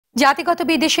জাতিগত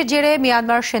বিদ্বেষের জেরে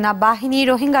মিয়ানমার সেনাবাহিনী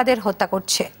রোহিঙ্গাদের হত্যা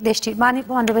করছে। দেশটির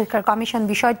মানবাধিকার কমিশন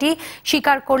বিষয়টি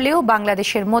স্বীকার করলেও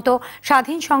বাংলাদেশের মতো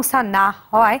স্বাধীন সংস্থা না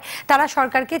হওয়ায় তারা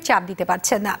সরকারকে চাপ দিতে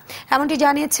পারছে না, এমনটি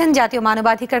জানিয়েছেন জাতীয়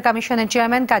মানবাধিকার কমিশনের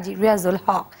চেয়ারম্যান কাজী রিয়াজুল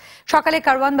হক। সকালে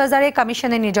কারওয়ান বাজারে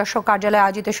কমিশনের নিজস্ব কার্যালয়ে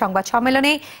আয়োজিত সংবাদ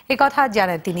সম্মেলনে একথা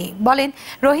জানান তিনি। বলেন,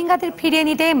 রোহিঙ্গাদের ফিরিয়ে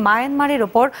নিতে মায়ানমারের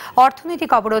ওপর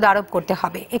অর্থনৈতিক অবরোধ আরোপ করতে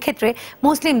হবে। এক্ষেত্রে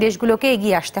মুসলিম দেশগুলোকে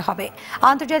এগিয়ে আসতে হবে।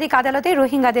 আন্তর্জাতিক আদালতে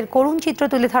রোহিঙ্গাদের করুণ চিত্র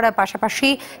তুলে ধরার পাশাপাশি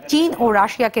চীন ও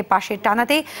রাশিয়াকে পাশে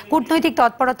টানাতে কূটনৈতিক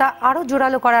তৎপরতা আরও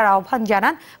জোরালো করার আহ্বান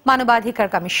জানান মানবাধিকার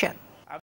কমিশন।